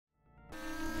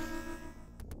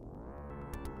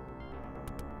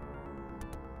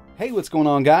Hey, what's going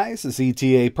on, guys? It's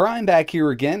etaprime back here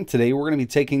again. Today we're going to be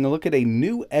taking a look at a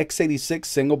new x86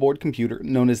 single board computer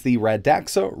known as the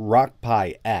Pradaxa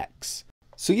RockPiX.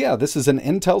 So yeah, this is an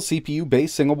Intel CPU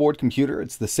based single board computer.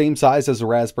 It's the same size as a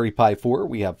Raspberry Pi 4.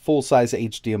 We have full size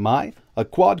HDMI, a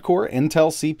quad-core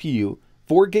Intel CPU,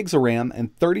 4 gigs of RAM,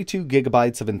 and 32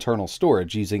 gigabytes of internal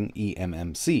storage using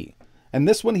eMMC. And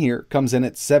this one here comes in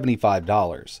at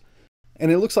 $75.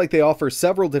 And it looks like they offer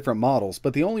several different models,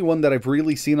 but the only one that I've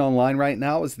really seen online right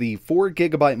now is the 4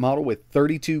 gigabyte model with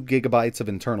 32 gigabytes of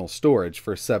internal storage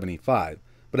for $75.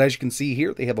 But as you can see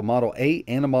here, they have a Model A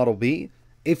and a Model B.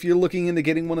 If you're looking into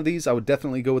getting one of these, I would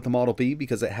definitely go with the Model B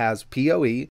because it has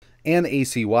PoE and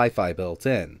AC Wi-Fi built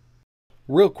in.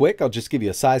 Real quick, I'll just give you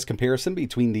a size comparison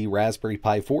between the Raspberry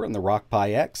Pi 4 and the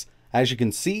RockPiX. As you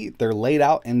can see, they're laid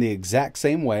out in the exact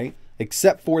same way,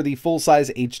 except for the full-size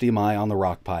HDMI on the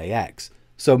RockPiX.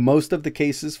 So most of the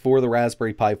cases for the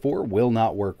Raspberry Pi 4 will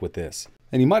not work with this.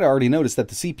 And you might have already noticed that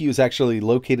the CPU is actually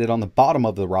located on the bottom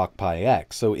of the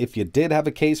RockPiX. So if you did have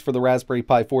a case for the Raspberry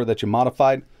Pi 4 that you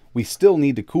modified, we still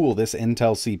need to cool this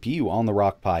Intel CPU on the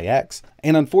RockPiX.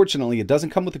 And unfortunately, it doesn't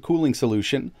come with a cooling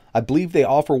solution. I believe they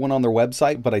offer one on their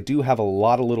website, but I do have a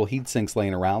lot of little heat sinks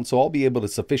laying around, so I'll be able to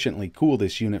sufficiently cool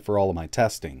this unit for all of my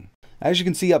testing. As you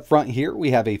can see up front here, we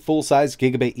have a full-size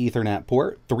Gigabit Ethernet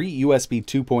port, 3 USB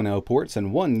 2.0 ports,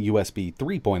 and 1 USB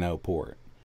 3.0 port.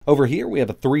 Over here, we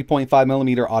have a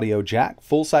 3.5mm audio jack,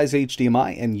 full-size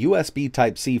HDMI, and USB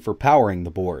Type-C for powering the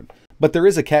board. But there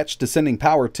is a catch to sending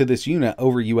power to this unit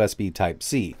over USB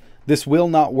Type-C. This will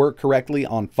not work correctly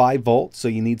on 5 volts, so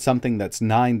you need something that's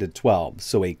 9 to 12.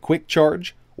 So a quick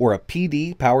charge or a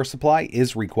PD power supply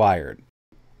is required.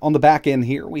 On the back end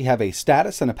here, we have a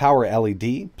status and a power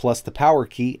LED, plus the power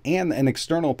key and an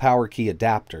external power key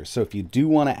adapter. So if you do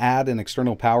want to add an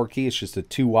external power key, it's just a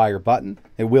 2-wire button.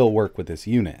 It will work with this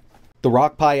unit. The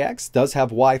RockPiX does have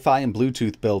Wi-Fi and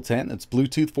Bluetooth built in. It's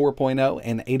Bluetooth 4.0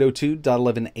 and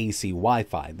 802.11 AC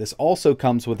Wi-Fi. This also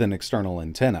comes with an external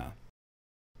antenna.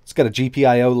 It's got a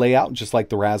GPIO layout just like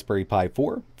the Raspberry Pi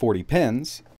 4, 40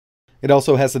 pins. It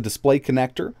also has a display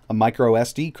connector, a micro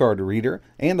SD card reader,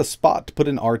 and a spot to put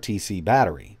an RTC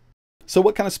battery. So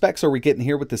what kind of specs are we getting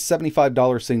here with this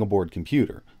 $75 single board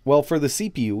computer? Well, for the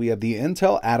CPU, we have the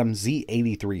Intel Aton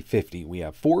Z8350. We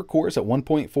have 4 cores at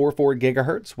 1.44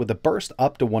 GHz with a burst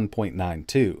up to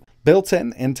 1.92.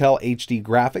 Built-in Intel HD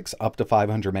graphics up to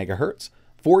 500 MHz,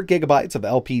 4 GB of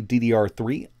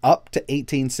LPDDR3 up to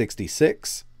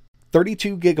 1866.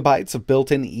 32 gigabytes of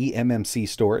built-in eMMC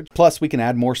storage, plus we can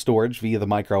add more storage via the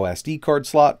micro SD card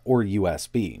slot or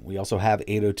USB. We also have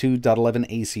 802.11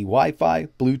 AC Wi-Fi,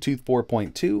 Bluetooth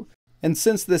 4.2, and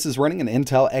since this is running an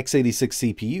Intel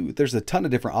X86 CPU, there's a ton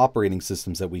of different operating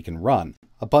systems that we can run.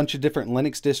 A bunch of different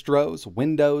Linux distros,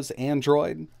 Windows,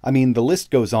 Android. I mean, the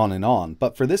list goes on,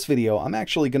 but for this video, I'm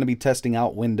actually going to be testing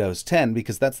out Windows 10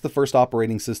 because that's the first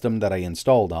operating system that I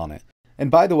installed on it. And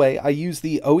by the way, I use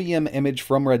the OEM image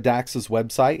from Pradaxa's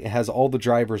website. It has all the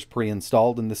drivers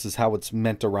pre-installed, and this is how it's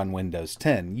meant to run Windows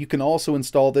 10. You can also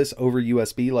install this over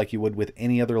USB like you would with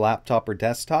any other laptop or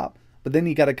desktop, but then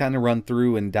you got to kind of run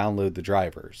through and download the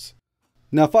drivers.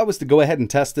 Now, if I was to go ahead and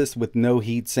test this with no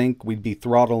heatsink, we'd be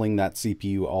throttling that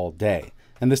CPU all day.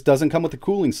 And this doesn't come with a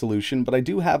cooling solution, but I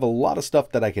do have a lot of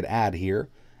stuff that I could add here.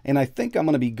 And I think I'm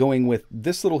going to be going with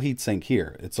this little heatsink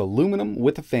here. It's aluminum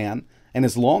with a fan. And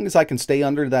as long as I can stay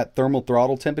under that thermal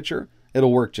throttle temperature,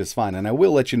 it'll work just fine. And I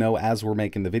will let you know as we're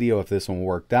making the video if this one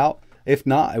worked out. If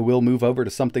not, I will move over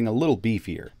to something a little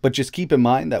beefier. But just keep in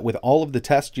mind that with all of the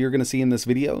tests you're going to see in this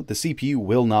video, the CPU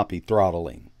will not be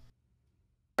throttling.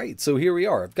 Alright, so here we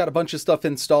are. I've got a bunch of stuff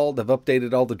installed. I've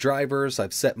updated all the drivers.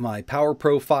 I've set my power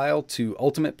profile to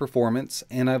ultimate performance,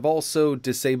 and I've also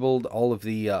disabled all of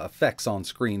the effects on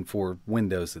screen for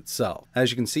Windows itself. As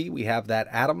you can see, we have that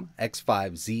Atom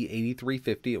X86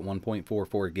 Z8350 at 1.44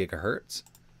 GHz,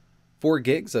 4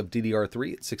 gigs of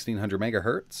DDR3 at 1600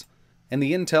 MHz, and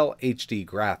the Intel HD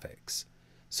graphics.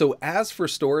 So as for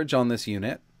storage on this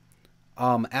unit,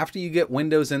 after you get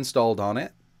Windows installed on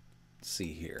it, let's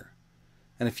see here,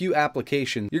 and a few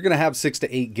applications, you're going to have 6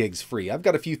 to 8 gigs free. I've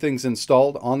got a few things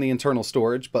installed on the internal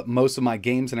storage, but most of my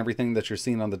games and everything that you're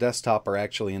seeing on the desktop are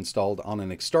actually installed on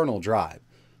an external drive.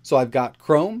 So I've got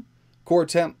Chrome, Core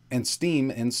Temp, and Steam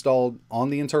installed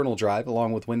on the internal drive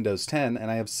along with Windows 10,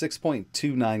 and I have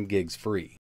 6.29 gigs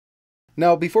free.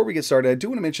 Now, before we get started, I do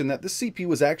want to mention that this CPU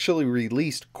was actually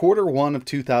released Q1 of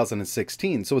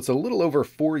 2016, so it's a little over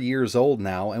 4 years old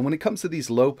now, and when it comes to these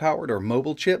low-powered or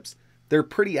mobile chips, they're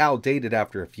pretty outdated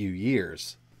after a few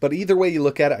years. But either way you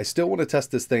look at it, I still want to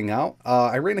test this thing out.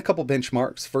 I ran a couple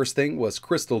benchmarks. First thing was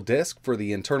Crystal Disk for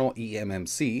the internal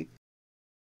eMMC.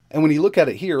 And when you look at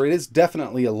it here, it is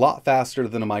definitely a lot faster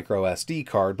than a micro SD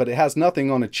card, but it has nothing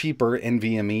on a cheaper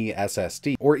NVMe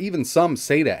SSD or even some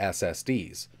SATA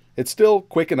SSDs. It's still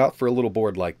quick enough for a little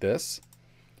board like this.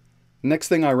 Next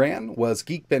thing I ran was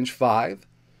Geekbench 5,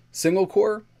 single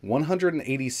core,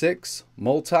 186,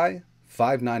 multi,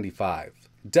 595.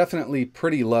 Definitely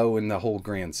pretty low in the whole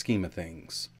grand scheme of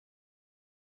things.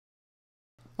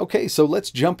 Okay, so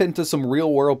let's jump into some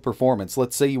real-world performance.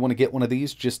 Let's say you want to get one of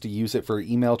these just to use it for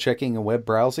email checking and web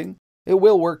browsing. It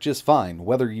will work just fine,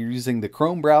 whether you're using the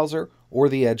Chrome browser or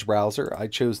the Edge browser. I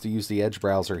chose to use the Edge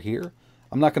browser here.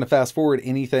 I'm not going to fast forward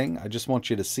anything. I just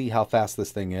want you to see how fast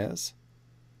this thing is.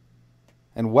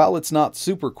 And while it's not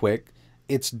super quick,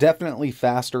 it's definitely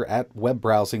faster at web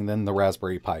browsing than the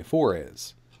Raspberry Pi 4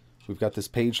 is. We've got this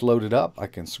page loaded up. I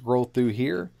can scroll through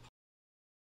here.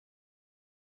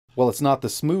 While it's not the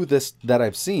smoothest that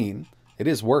I've seen, it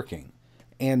is working.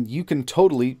 And you can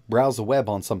totally browse the web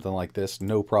on something like this,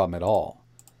 no problem at all.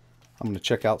 I'm going to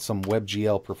check out some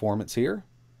WebGL performance here.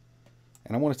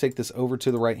 And I want to take this over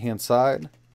to the right-hand side.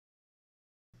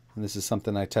 And this is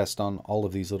something I test on all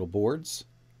of these little boards.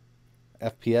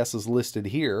 FPS is listed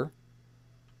here.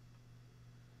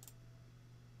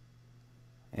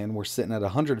 And we're sitting at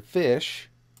 100 fish.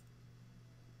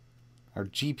 Our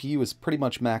GPU is pretty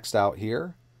much maxed out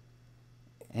here.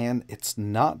 And it's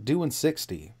not doing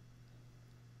 60.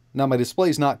 Now my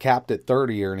display's not capped at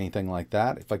 30 or anything like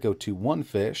that. If I go to one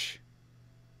fish,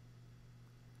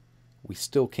 we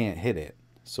still can't hit it.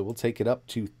 So we'll take it up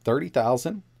to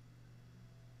 30,000.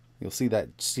 You'll see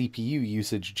that CPU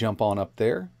usage jump on up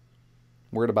there.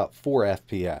 We're at about 4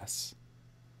 FPS.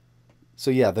 So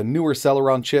yeah, the newer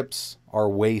Celeron chips are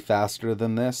way faster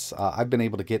than this. I've been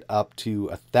able to get up to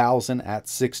 1,000 at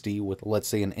 60 with, let's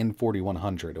say, an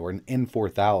N4100 or an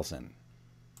N4000.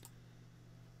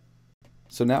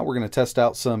 So now we're going to test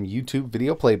out some YouTube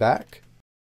video playback.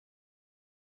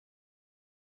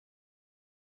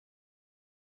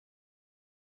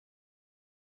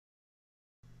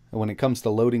 And when it comes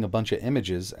to loading a bunch of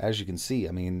images, as you can see,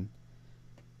 I mean,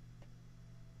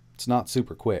 it's not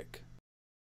super quick.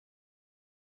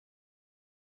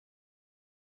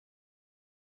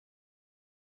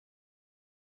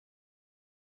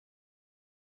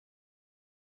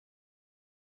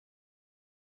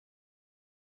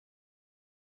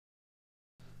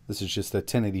 This is just a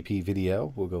 1080p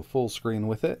video. We'll go full screen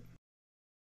with it.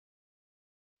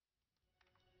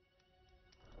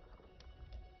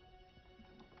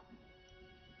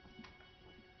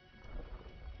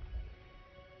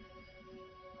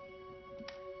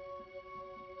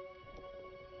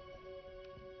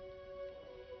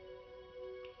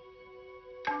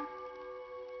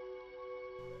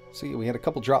 See, we had a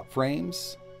couple drop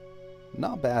frames.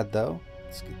 Not bad though.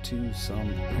 Let's get to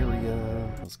some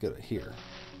area. Let's get it here.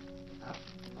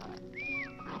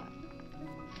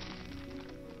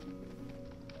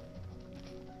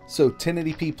 So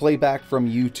 1080p playback from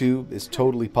YouTube is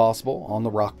totally possible on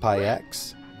the RockPi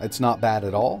X. It's not bad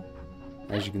at all,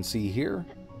 as you can see here.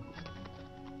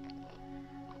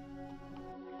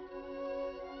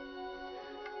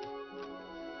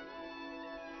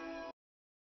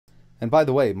 And by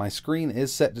the way, my screen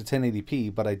is set to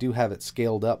 1080p, but I do have it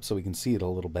scaled up so we can see it a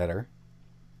little better.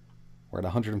 We're at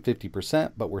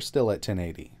 150%, but we're still at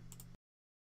 1080.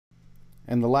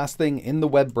 And the last thing in the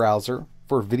web browser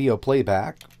for video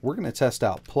playback, we're going to test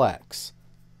out PLEX.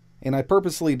 And I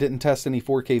purposely didn't test any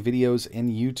 4K videos in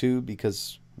YouTube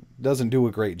because it doesn't do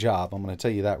a great job. I'm going to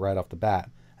tell you that right off the bat,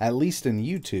 at least in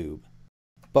YouTube.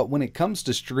 But when it comes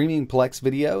to streaming PLEX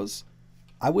videos,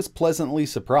 I was pleasantly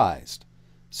surprised.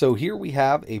 So here we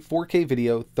have a 4K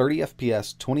video, 30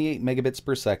 FPS, 28 megabits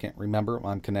per second. Remember,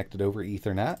 I'm connected over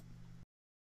Ethernet.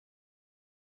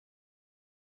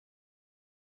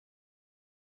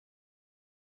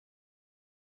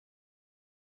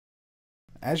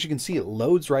 As you can see, it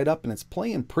loads right up and it's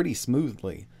playing pretty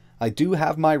smoothly. I do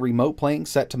have my remote playing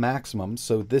set to maximum,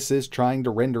 so this is trying to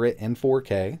render it in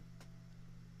 4K.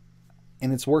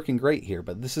 And it's working great here,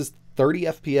 but this is 30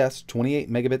 FPS, 28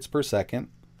 megabits per second.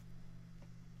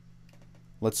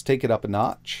 Let's take it up a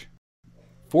notch.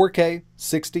 4K,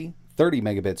 60, 30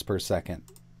 megabits per second.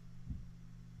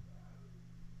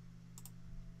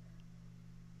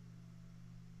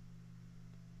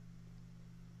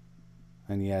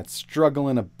 And yeah, it's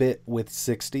struggling a bit with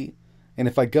 60. And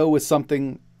if I go with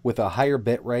something with a higher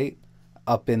bit rate,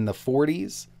 up in the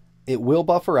 40s, it will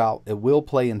buffer out. It will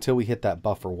play until we hit that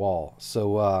buffer wall.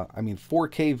 So, I mean,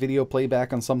 4K video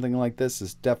playback on something like this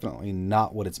is definitely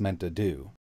not what it's meant to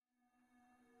do.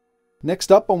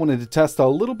 Next up, I wanted to test a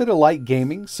little bit of light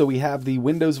gaming. So we have the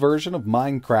Windows version of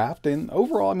Minecraft, and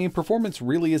overall, I mean, performance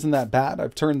really isn't that bad.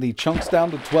 I've turned the chunks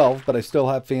down to 12, but I still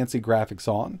have fancy graphics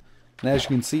on. And as you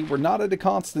can see, we're not at a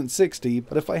constant 60,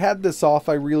 but if I had this off,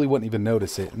 I really wouldn't even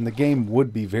notice it, and the game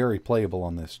would be very playable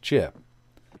on this chip.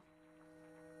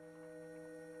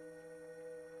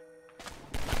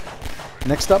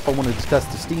 Next up, I wanted to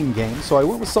test a Steam game, so I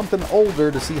went with something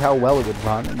older to see how well it would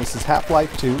run, and this is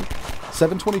Half-Life 2,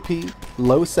 720p,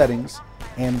 low settings,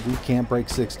 and we can't break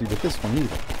 60 with this one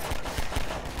either.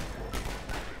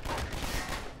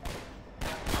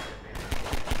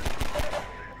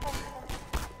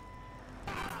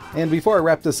 And before I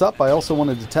wrap this up, I also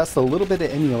wanted to test a little bit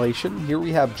of emulation. Here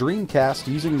we have Dreamcast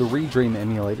using the Redream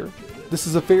emulator. This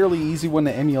is a fairly easy one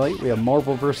to emulate. We have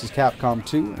Marvel vs. Capcom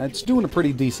 2, and it's doing a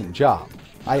pretty decent job.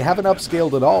 I haven't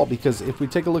upscaled at all because if we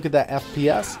take a look at that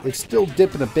FPS, it's still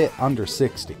dipping a bit under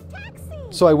 60.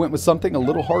 So I went with something a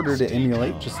little harder to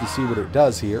emulate just to see what it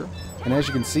does here. And as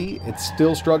you can see, it's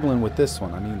still struggling with this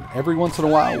one. I mean, every once in a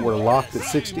while we're locked at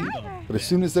 60, but as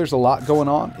soon as there's a lot going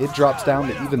on, it drops down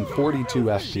to even 42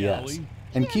 FPS.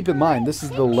 And keep in mind, this is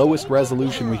the lowest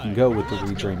resolution we can go with the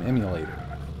Redream emulator.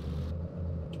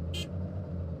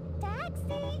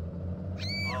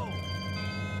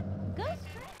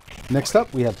 Next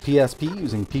up, we have PSP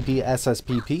using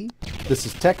PPSSPP. This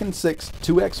is Tekken 6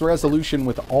 2x resolution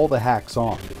with all the hacks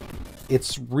on.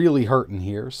 It's really hurting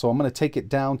here, so I'm going to take it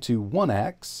down to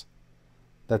 1x.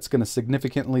 That's going to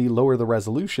significantly lower the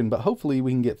resolution, but hopefully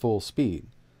we can get full speed.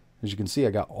 As you can see,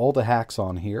 I got all the hacks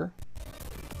on here.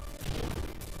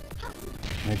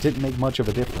 And it didn't make much of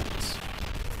a difference.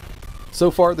 So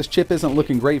far, this chip isn't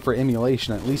looking great for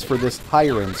emulation, at least for this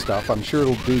higher end stuff. I'm sure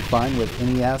it'll do fine with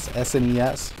NES,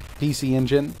 SNES, PC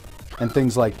Engine, and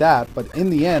things like that, but in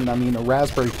the end, I mean, a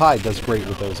Raspberry Pi does great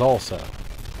with those also.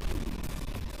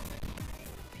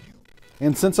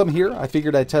 And since I'm here, I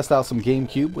figured I'd test out some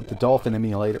Gamecube with the Dolphin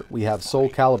emulator. We have Soul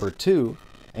Calibur 2,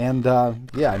 and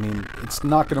yeah, I mean, it's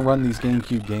not going to run these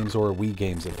Gamecube games or Wii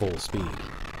games at full speed.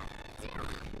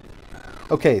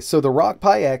 Okay, so the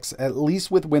RockPiX, at least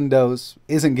with Windows,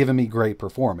 isn't giving me great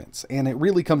performance, and it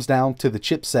really comes down to the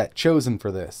chipset chosen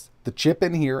for this. The chip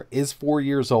in here is 4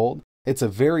 years old. It's a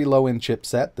very low-end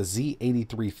chipset, the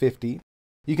Z8350.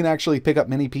 You can actually pick up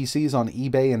mini PCs on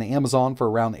eBay and Amazon for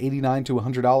around $89 to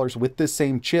 $100 with this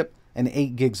same chip and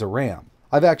 8 gigs of RAM.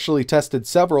 I've actually tested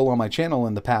several on my channel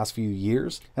in the past few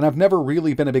years, and I've never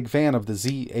really been a big fan of the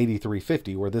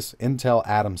Z8350 or this Intel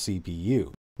Aton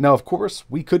CPU. Now, of course,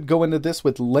 we could go into this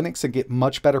with Linux and get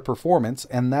much better performance,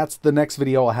 and that's the next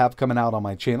video I'll have coming out on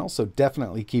my channel, so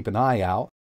definitely keep an eye out.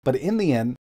 But in the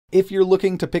end, if you're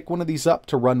looking to pick one of these up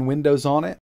to run Windows on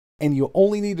it, and you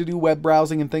only need to do web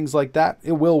browsing and things like that,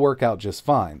 it will work out just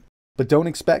fine. But don't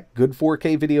expect good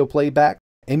 4K video playback,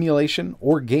 emulation,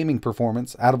 or gaming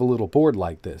performance out of a little board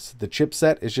like this. The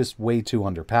chipset is just way too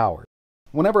underpowered.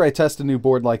 Whenever I test a new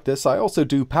board like this, I also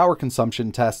do power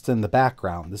consumption tests in the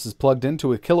background. This is plugged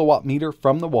into a kilowatt meter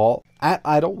from the wall. At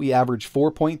idle, we average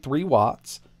 4.3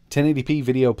 watts. 1080p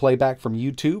video playback from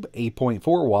YouTube,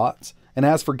 8.4 watts. And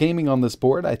as for gaming on this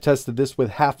board, I tested this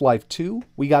with Half-Life 2.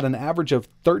 We got an average of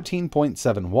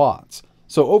 13.7 watts.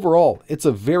 So overall, it's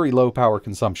a very low power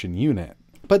consumption unit.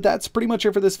 But that's pretty much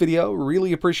it for this video.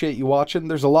 Really appreciate you watching.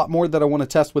 There's a lot more that I want to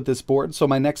test with this board, so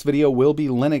my next video will be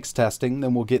Linux testing.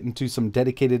 Then we'll get into some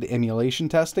dedicated emulation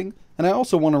testing. And I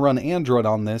also want to run Android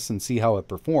on this and see how it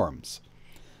performs.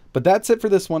 But that's it for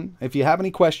this one. If you have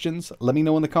any questions, let me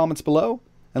know in the comments below.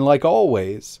 And like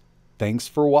always, thanks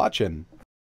for watching.